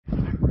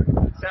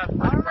Shout out to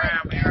Money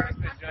Brown, man.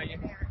 Smith Jr.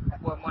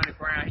 Boy, Money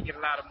Brown, he get a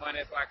lot of money.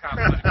 That's why I call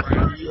him Money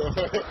Brown.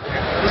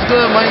 What's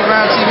good, Money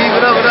Brown TV?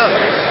 What up, what up?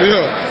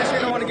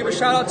 Yeah. I want to give a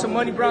shout out to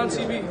Money Brown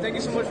TV. Thank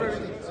you so much for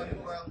everything.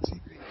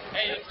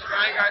 Hey, this is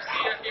Ryan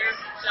Garcia here.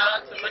 Shout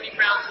out to Money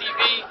Brown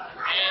TV.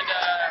 And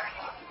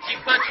keep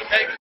punching,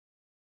 baby.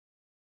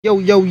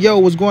 Yo,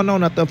 what's going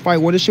on at the fight?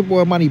 Well, this your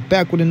boy Money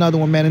back with another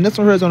one, man. And this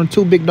one here is on the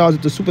two big dogs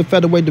at the super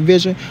featherweight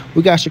division.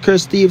 We got Shakur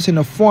Stevenson,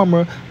 the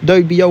former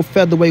WBO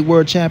featherweight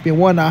world champion,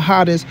 one of the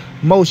hottest,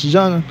 most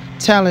young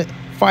talent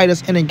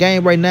fighters in the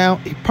game right now.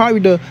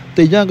 Probably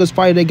the youngest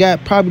fighter they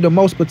got, probably the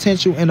most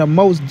potential and the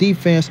most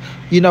defense,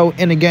 in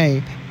the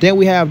game. Then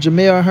we have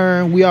Jamel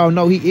Hearn. We all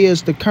know he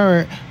is the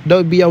current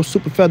WBO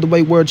super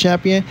featherweight world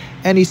champion,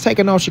 and he's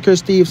taking on Shakur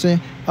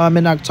Stevenson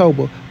in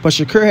October. But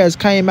Shakur has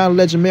came out and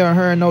let Jamel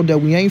Hearn know that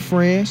we ain't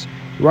friends,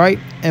 right?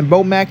 And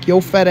Bomac,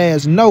 your fat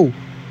ass, know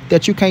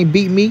that you can't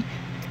beat me.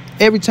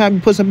 Every time you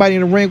put somebody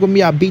in the ring with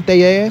me, I beat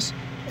their ass.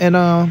 And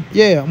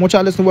yeah, I want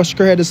y'all to listen to what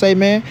Shakur had to say,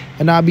 man.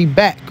 And I'll be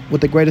back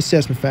with the great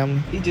assessment,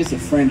 family. He's just a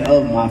friend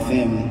of my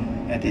family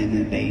at the end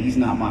of the day. He's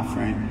not my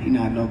friend. He's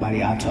not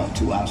nobody I talk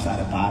to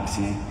outside of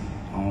boxing.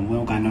 We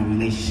don't got no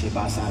relationship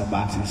outside of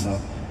boxing, so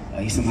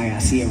he's somebody I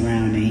see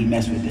around, and he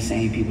mess with the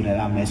same people that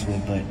I mess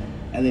with. But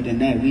other than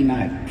that, we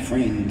not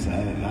friends.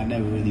 I've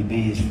never really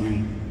been his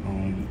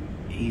friend.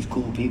 He's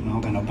cool people. I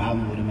don't got no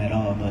problem with him at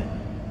all, but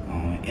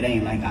it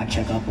ain't like I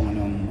check up on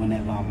him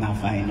whenever I'm not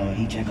fighting, or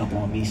he check up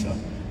on me, so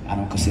I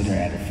don't consider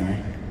that a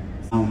friend.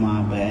 I don't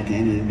mind, but at the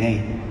end of the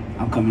day,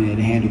 I'm coming here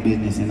to handle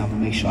business, and I'm going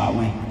to make sure I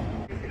win.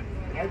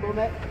 Hey,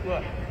 Bomac.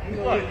 What?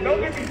 Look, don't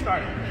get me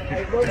started.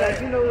 Hey,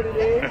 Bomac, you know what it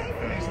is.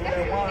 You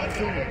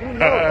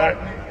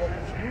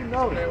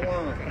know.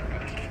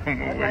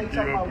 That's why you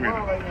talking about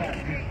wine right now.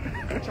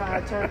 I'm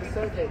trying to turn the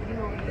subject. You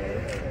know what it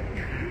is. It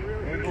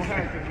ain't gonna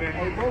happen, man.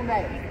 Hey,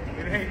 Bomac.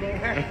 It ain't gonna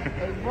happen.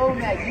 Hey,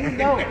 Bomac, you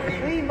know.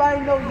 If anybody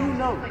know, you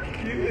know.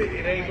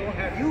 It ain't gonna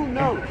happen. You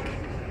know.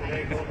 It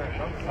ain't gonna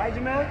happen. Right,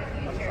 Jamel?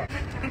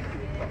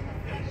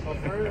 Oh,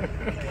 for real? You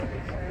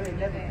ain't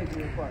never picked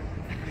me apart.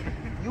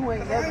 You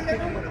ain't never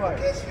picked me apart.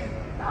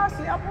 Nah,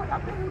 see, I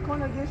put you in the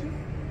corner against you.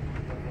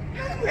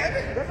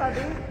 Yes, I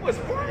did. What's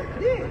wrong?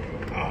 Yeah.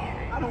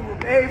 I don't know.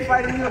 Every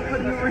fighter you put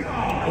in the ring.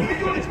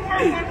 You only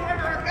scored one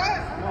fighter I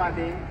got. No, I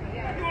didn't.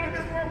 You only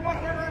scored one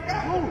fighter I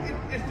got. Who?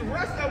 It's the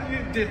rest of you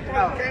that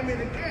probably came in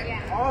the game.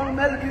 All them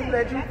other people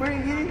that you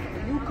bring in,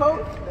 and you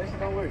coach, that shit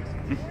don't work.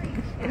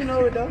 You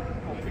know it though.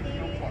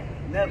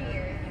 Never.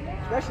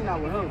 Especially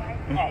not with him.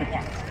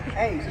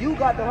 Hey, you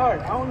got the heart.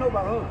 I don't know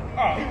about him.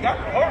 Oh, he got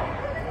the heart.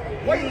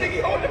 Why you think he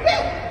hold the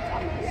belt?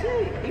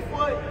 Shit, he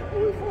fought.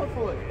 Who he fought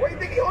for? Why you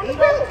think he hold the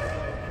belt?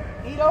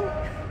 He don't.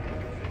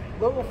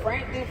 But with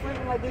Frank, they friends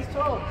like this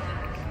tall.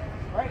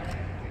 Right?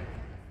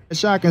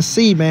 As y'all can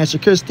see, man,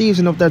 Shakur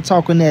Stevenson up there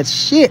talking that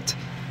shit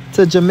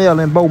to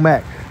Jamel and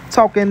Bomac.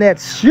 Talking that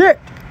shit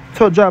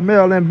to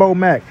Jamel and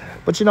Bomac.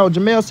 But,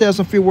 Jamel said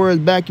some few words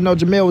back.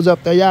 Jamel was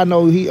up there. Y'all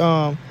know he,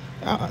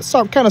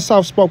 kind of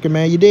soft-spoken,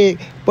 man. You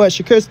dig? But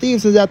Shakur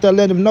Stevenson's out there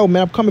letting him know,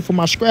 man, I'm coming for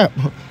my scrap.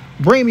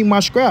 Bring me my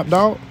scrap,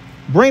 dog.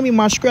 Bring me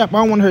my scrap. I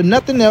don't want to hear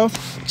nothing else.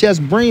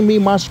 Just bring me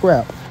my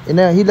scrap. And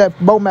then he let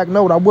Bomac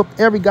know that I whooped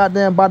every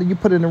goddamn body you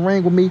put in the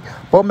ring with me.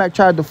 Bomac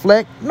tried to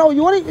deflect. No,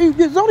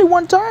 it's only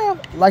one time.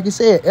 Like you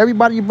said,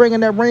 everybody you bring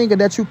in that ring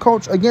and that you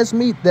coach against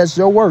me, that's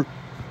your work.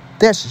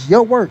 That's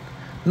your work.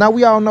 Now,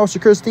 we all know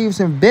Shakur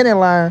Stevenson been in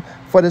line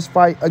for this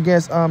fight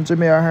against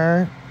Jamel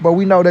Hearn. But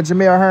we know that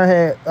Jamel Hearn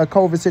had a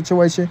COVID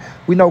situation.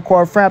 We know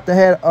Corey Frampton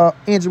had an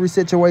injury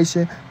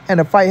situation. And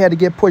the fight had to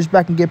get pushed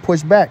back and get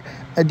pushed back.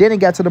 And then it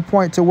got to the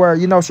point to where,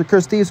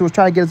 Shakur Stevenson was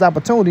trying to get his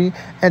opportunity.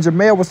 And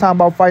Jamel was talking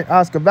about fighting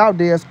Oscar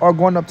Valdez or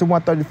going up to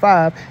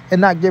 135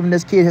 and not giving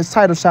this kid his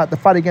title shot to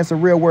fight against a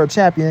real world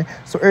champion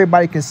so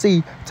everybody can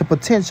see the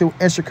potential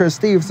in Shakur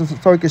Stevenson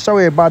so he can show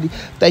everybody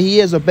that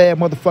he is a bad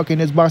motherfucker in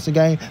this boxing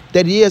game,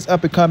 that he is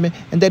up and coming,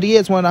 and that he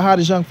is one of the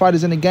hottest young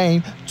fighters in the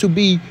game to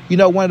be,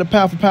 one of the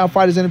pound-for-pound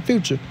fighters in the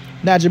future.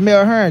 Now,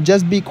 Jamel Hearn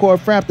just beat Corey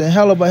Frampton.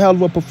 Hell of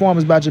a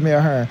performance by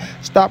Jamel Hearn.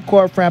 Stop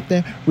Corey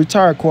Frampton.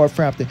 Retire Corey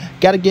Frampton.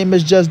 Got to give him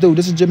his just due.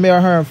 This is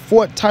Jamel Hearn's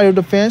fourth title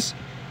defense,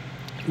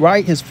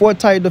 right? His fourth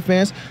title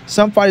defense.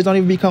 Some fighters don't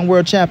even become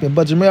world champion,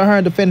 but Jamel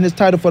Hearn defending his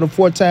title for the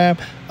fourth time.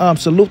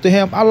 Salute to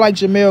him. I like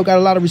Jamel. Got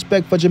a lot of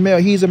respect for Jamel.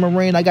 He's a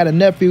Marine. I got a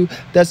nephew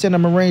that's in the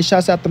Marine.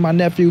 Shouts out to my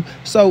nephew.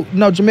 So,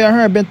 Jamel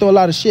Hearn been through a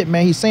lot of shit,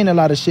 man. He's seen a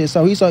lot of shit.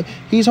 So,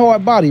 he's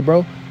hard body,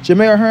 bro.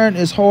 Jamel Hearn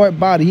is hard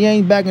body. He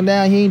ain't backing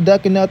down. He ain't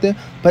ducking nothing.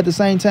 But at the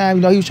same time,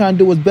 he was trying to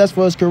do what's best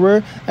for his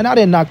career. And I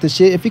didn't knock the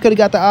shit. If he could have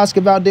got the Oscar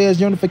Valdez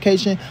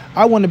unification,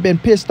 I wouldn't have been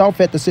pissed off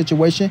at the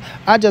situation.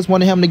 I just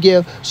wanted him to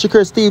give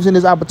Shakur Stevenson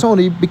his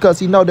opportunity because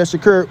he know that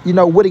Shakur,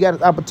 would have got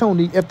his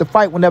opportunity if the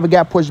fight would never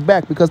got pushed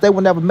back because they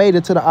would never made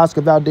it to the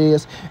Oscar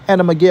Valdez and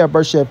the Miguel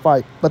Burchett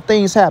fight. But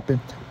things happen.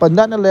 But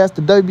nonetheless,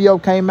 the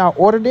WBO came out,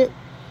 ordered it,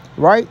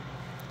 right?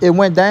 it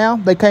went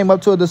down. They came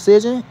up to a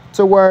decision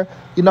to where,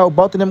 you know,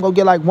 both of them gonna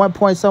get like 1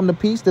 point something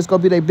apiece. This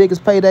gonna be their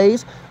biggest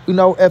paydays. You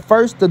know, at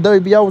first the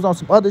WBO was on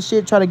some other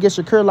shit, trying to get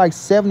Shakur like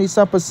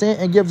 70-some%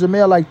 and give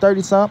Jamel like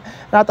 30-something.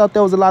 And I thought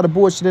there was a lot of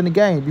bullshit in the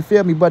game. You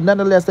feel me? But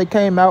nonetheless, they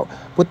came out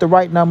with the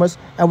right numbers,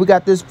 and we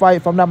got this fight,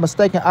 if I'm not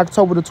mistaken,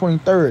 October the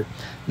 23rd.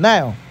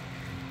 Now,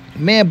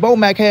 man,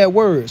 Bomac had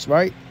words,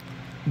 right?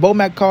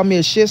 Bomac called me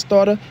a shit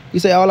starter. He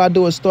said all I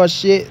do is start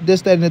shit,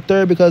 this, that, and the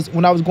third, because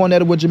when I was going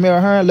at it with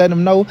Jamel Hearn, letting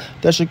him know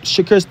that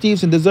Shakur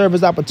Stevenson deserved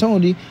his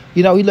opportunity,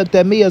 you know, he looked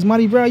at me as,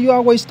 Money Brown, you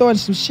always starting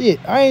some shit.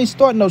 I ain't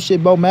starting no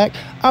shit, Bomac.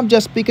 I'm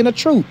just speaking the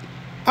truth.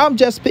 I'm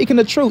just speaking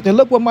the truth. And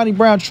look what Money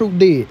Brown Truth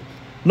did.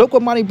 Look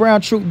what Money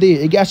Brown Truth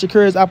did. It got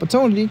Shakur's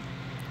opportunity.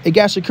 It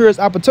got Shakur's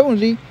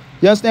opportunity.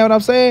 You understand what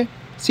I'm saying?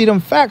 See, them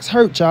facts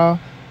hurt, y'all.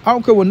 I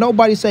don't care what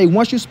nobody say.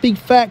 Once you speak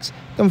facts,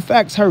 them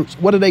facts hurts.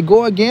 Whether they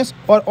go against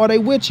or they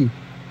with you.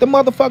 Them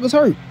motherfuckers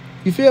hurt.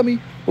 You feel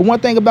me? But one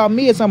thing about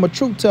me is I'm a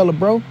truth teller,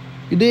 bro.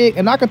 You dig?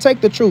 And I can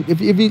take the truth.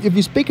 If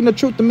you're speaking the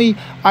truth to me,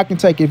 I can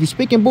take it. If you're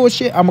speaking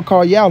bullshit, I'm going to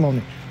call you out on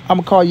it. I'm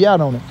going to call you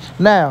out on it.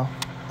 Now,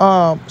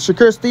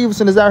 Shakur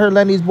Stevenson is out here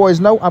letting these boys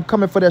know I'm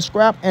coming for that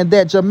scrap, and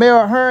that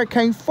Jamel Hearn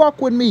can't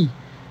fuck with me.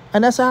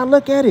 And that's how I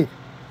look at it.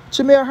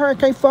 Jamel Hearn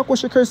can't fuck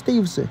with Shakur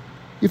Stevenson.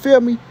 You feel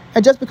me?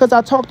 And just because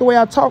I talk the way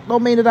I talk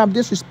don't mean that I'm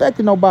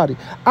disrespecting nobody.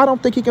 I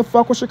don't think he can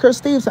fuck with Shakur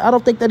Stevenson. I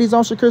don't think that he's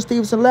on Shakur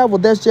Stevenson level.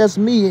 That's just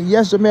me.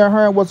 Yes, Jamel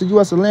Hearn was a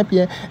U.S.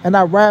 Olympian, and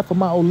I ride for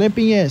my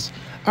Olympians.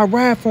 I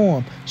ride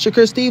for him.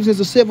 Shakur Stevenson is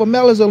a silver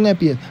medalist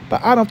Olympian,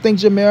 but I don't think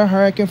Jamel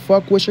Hearn can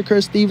fuck with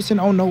Shakur Stevenson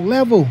on no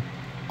level.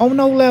 On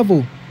no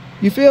level.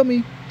 You feel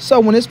me? So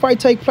when this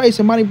fight take place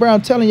and Money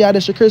Brown telling y'all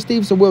that Shakur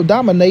Stevenson will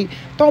dominate,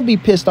 don't be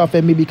pissed off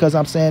at me because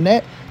I'm saying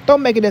that.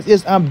 Don't make it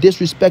as I'm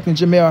disrespecting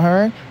Jamel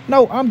Hearn.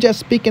 No, I'm just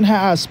speaking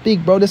how I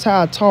speak, bro. This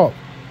how I talk.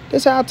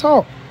 This how I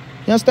talk.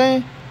 You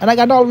understand? And I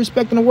got all the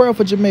respect in the world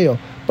for Jamel.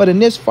 But in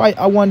this fight,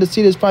 I wanted to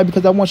see this fight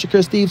because I want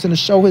Shakur Stevenson to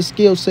show his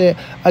skill set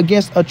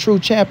against a true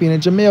champion.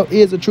 And Jamel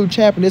is a true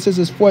champion. This is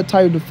his fourth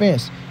title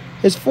defense.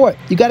 His fourth.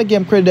 You got to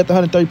give him credit at the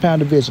 130-pound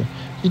division.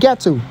 You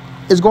got to.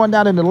 It's going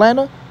down in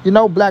Atlanta. You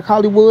know, Black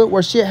Hollywood,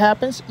 where shit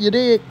happens. You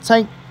did.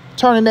 Tank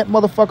turning that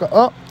motherfucker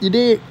up. You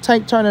did.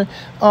 Tank turning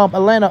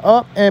Atlanta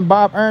up, and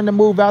Bob earned the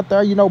move out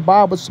there. You know,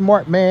 Bob was a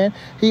smart man.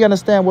 He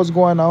understand what's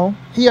going on.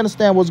 He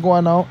understand what's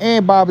going on,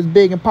 and Bob is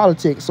big in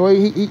politics, so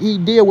he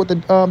deal with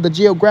the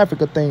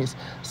geographic of things.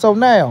 So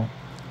now,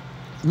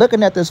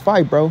 looking at this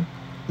fight, bro,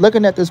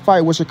 looking at this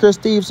fight with Shakur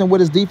Stevenson with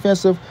his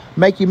defensive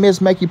make you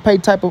miss, make you pay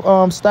type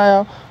of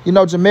style. You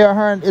know, Jamel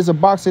Hearn is a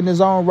boxer in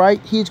his own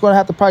right. He's going to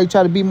have to probably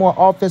try to be more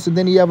offensive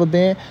than he ever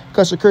been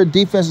because Shakur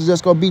defense is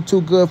just going to be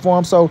too good for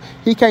him. So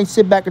he can't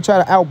sit back and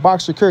try to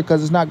outbox Shakur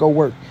because it's not going to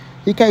work.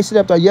 He can't sit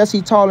up there. Yes,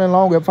 he's tall and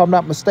longer, if I'm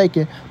not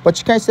mistaken, but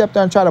you can't sit up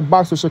there and try to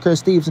box with Shakur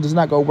Stevenson. It's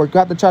not going to work. You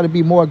have to try to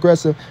be more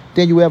aggressive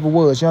than you ever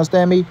was. You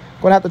understand me?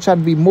 Going to have to try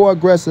to be more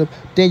aggressive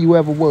than you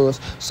ever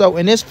was. So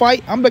in this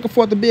fight, I'm looking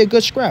for it to be a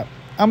good scrap.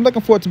 I'm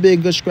looking for it to be a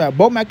good scrap.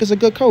 Bomac is a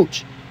good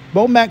coach.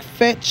 Bomac,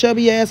 fat,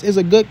 chubby ass, is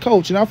a good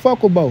coach, and I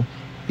fuck with Bo.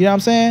 You know what I'm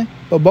saying?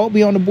 But Bo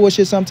be on the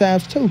bullshit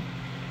sometimes, too.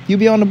 You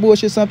be on the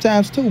bullshit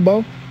sometimes, too,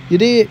 Bo. You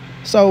did?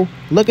 So,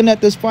 looking at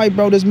this fight,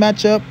 bro, this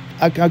matchup,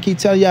 I keep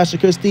telling y'all,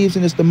 Shakur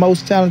Stevenson is the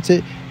most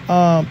talented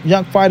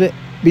young fighter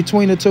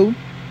between the two.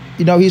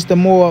 You know, he's the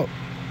more...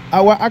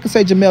 I can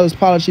say Jamel is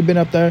polished. He's been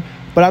up there.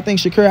 But I think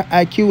Shakur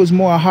IQ is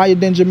more higher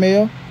than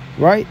Jamel,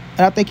 right?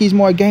 And I think he's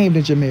more game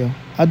than Jamel.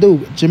 I do.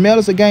 Jamel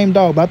is a game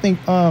dog, but I think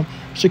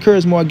Shakur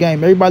is more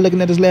game. Everybody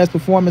looking at his last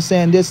performance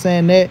saying this,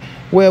 saying that.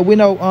 Well, we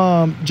know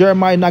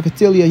Jeremiah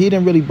Nakatilia, he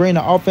didn't really bring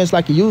the offense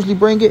like he usually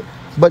bring it,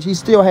 but he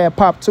still had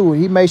pop to it.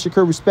 He made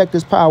Shakur respect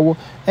his power.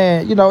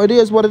 And, you know, it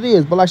is what it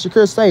is. But like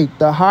Shakur say,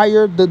 the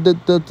higher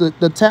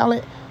the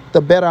talent,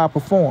 the better I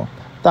perform.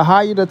 The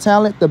higher the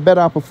talent, the better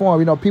I perform.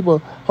 You know, people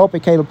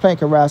hoping Caleb Plant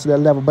can rise to that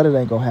level, but it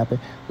ain't going to happen.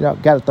 You know,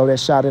 got to throw that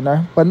shot in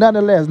there. But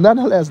nonetheless,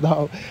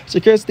 dog,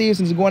 Shakur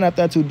Stevenson is going out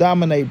there to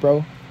dominate,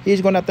 bro.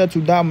 He's going out there to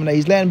dominate.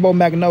 He's letting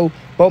Bomac know,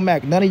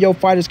 Bomac, none of your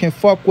fighters can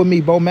fuck with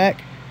me, Bomac.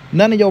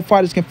 None of your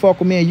fighters can fuck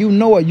with me, and you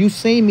know it. You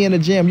seen me in the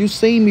gym. You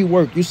seen me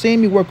work. You seen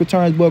me work with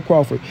Terrence Bud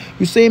Crawford.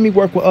 You seen me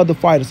work with other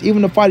fighters.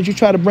 Even the fighters you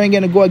try to bring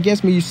in and go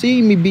against me, you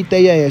seen me beat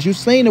their ass. You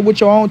seen it with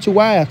your own two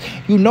eyes.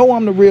 You know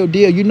I'm the real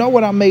deal. You know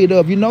what I'm made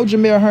of. You know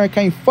Jamel Hearn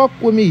can't fuck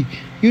with me.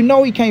 You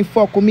know he can't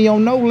fuck with me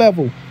on no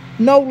level.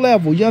 No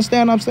level. You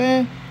understand what I'm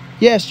saying?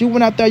 Yes, you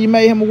went out there, you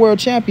made him a world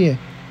champion,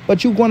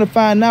 but you're going to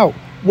find out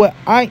what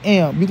I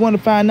am. You're going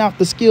to find out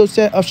the skill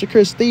set of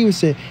Shakur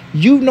Stevenson.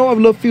 You know a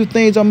little few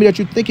things on me that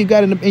you think you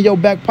got in your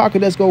back pocket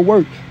that's going to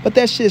work, but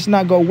that shit's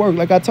not going to work.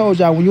 Like I told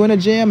y'all, when you're in the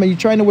gym and you're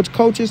training with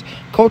coaches,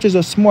 coaches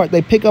are smart.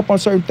 They pick up on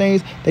certain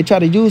things. They try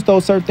to use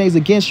those certain things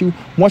against you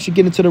once you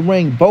get into the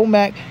ring.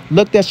 Bomac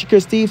looked at Shakur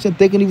Stevenson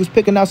thinking he was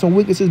picking out some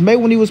weaknesses. Maybe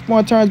when he was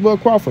sparring Terrence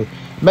Bud Crawford.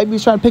 Maybe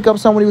he's trying to pick up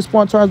someone he was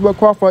sparring Terrence Bud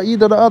Crawford or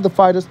either of the other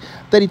fighters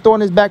that he threw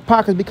in his back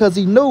pockets because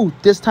he knew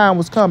this time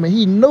was coming.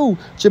 He knew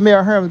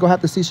Jamel Hearn was going to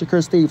have to see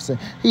Shakur Stevenson.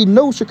 He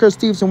knew Shakur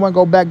Stevenson wasn't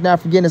going to back down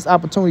for getting this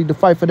opportunity to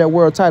fight for that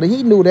world title.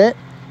 He knew that.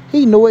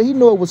 He knew it. He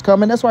knew it was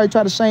coming. That's why he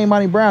tried to shame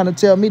Monty Brown and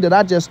tell me that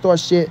I just start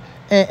shit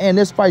and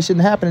this fight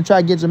shouldn't happen and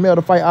try to get Jamel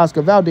to fight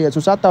Oscar Valdez,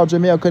 which I thought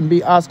Jamel couldn't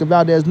beat Oscar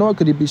Valdez, nor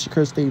could he beat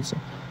Shakur Stevenson.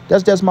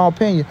 That's just my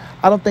opinion.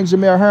 I don't think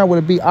Jamel Hearn would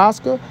have beat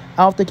Oscar.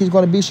 I don't think he's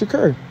going to beat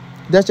Shakur.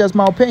 That's just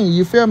my opinion.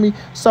 You feel me?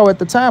 So at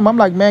the time, I'm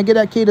like, man, get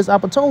that kid this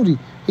opportunity.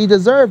 He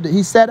deserved it.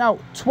 He sat out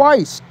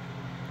twice,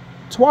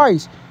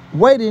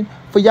 waiting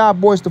for y'all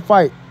boys to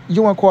fight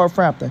you and Corey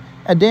Frampton.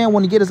 And then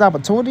when you get his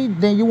opportunity,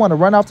 then you want to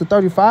run off to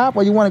 35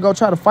 or you want to go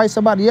try to fight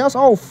somebody else?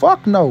 Oh,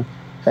 fuck no.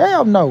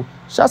 Hell no.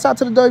 Shouts out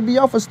to the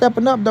WBO for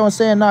stepping up, though, and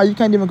saying, nah, you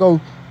can't even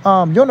go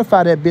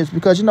unify that bitch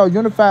because, you know,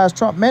 unifies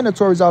Trump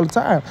mandatories all the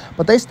time.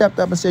 But they stepped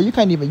up and said, you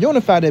can't even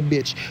unify that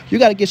bitch. You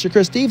got to get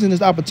Shakur Stevenson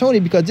this opportunity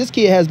because this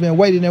kid has been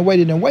waiting and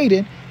waiting and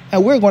waiting,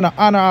 and we're going to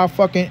honor our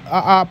fucking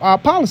our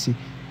policy.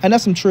 And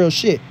that's some trill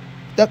shit.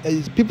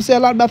 People say a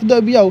lot about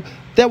the WBO.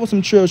 That was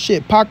some trill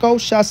shit. Paco,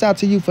 shouts out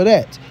to you for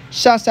that.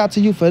 Shouts out to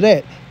you for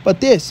that.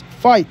 But this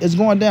fight is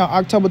going down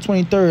October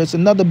 23rd. It's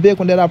another big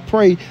one that I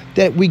pray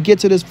that we get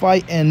to this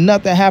fight and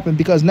nothing happened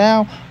because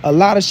now a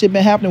lot of shit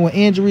been happening with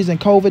injuries and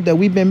COVID that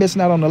we've been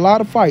missing out on a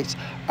lot of fights.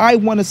 I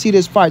want to see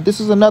this fight. This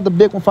is another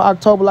big one for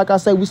October. Like I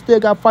say, we still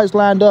got fights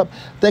lined up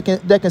that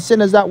can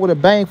send us out with a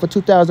bang for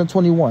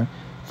 2021.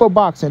 For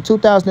boxing,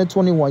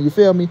 2021, you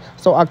feel me?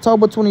 So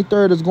October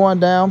 23rd is going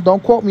down.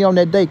 Don't quote me on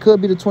that date.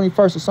 Could be the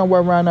 21st or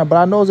somewhere around there. But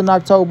I know it's in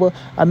October.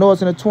 I know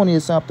it's in the 20th or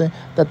something.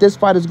 That this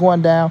fight is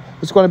going down.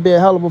 It's going to be a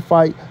hell of a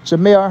fight.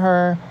 Jamel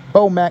Hearn,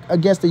 Bomac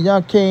against the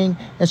Young King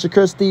and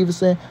Shakur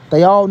Stevenson.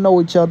 They all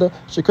know each other.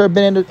 Shakur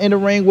been in the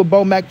ring with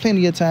Bomac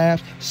plenty of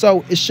times.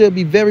 So it should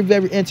be very,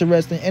 very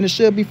interesting. And it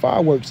should be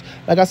fireworks.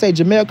 Like I say,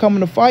 Jamel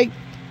coming to fight.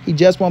 He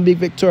just won't be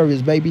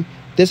victorious, baby.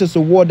 This is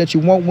a war that you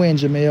won't win,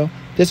 Jamel.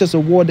 This is a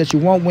war that you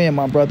won't win,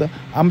 my brother.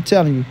 I'm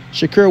telling you,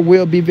 Shakur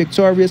will be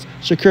victorious.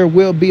 Shakur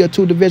will be a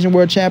 2-division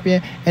world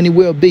champion, and he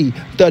will be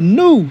the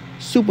new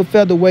super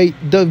featherweight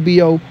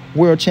WBO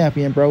world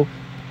champion, bro.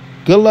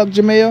 Good luck,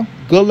 Jamel.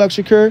 Good luck,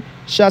 Shakur.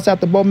 Shouts out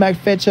to Bomac,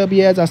 fat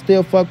chubby ass. I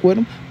still fuck with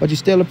him, but you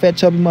still a fat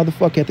chubby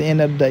motherfucker at the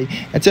end of the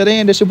day. Until the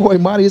end, it's your boy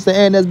Monty. It's the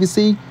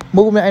NSBC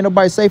movement. Ain't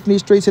nobody safe in these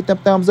streets. Hit them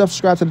thumbs up.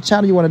 Subscribe to the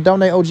channel. You want to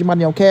donate OG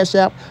Money on Cash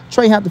App.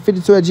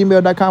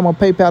 TreyHampton52@gmail.com on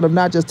PayPal. If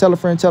not, just tell a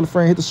friend.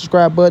 Hit the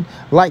subscribe button.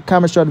 Like,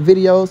 comment, share the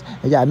videos.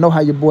 And y'all know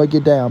how your boy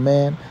get down,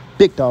 man.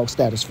 Big dog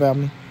status,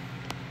 family.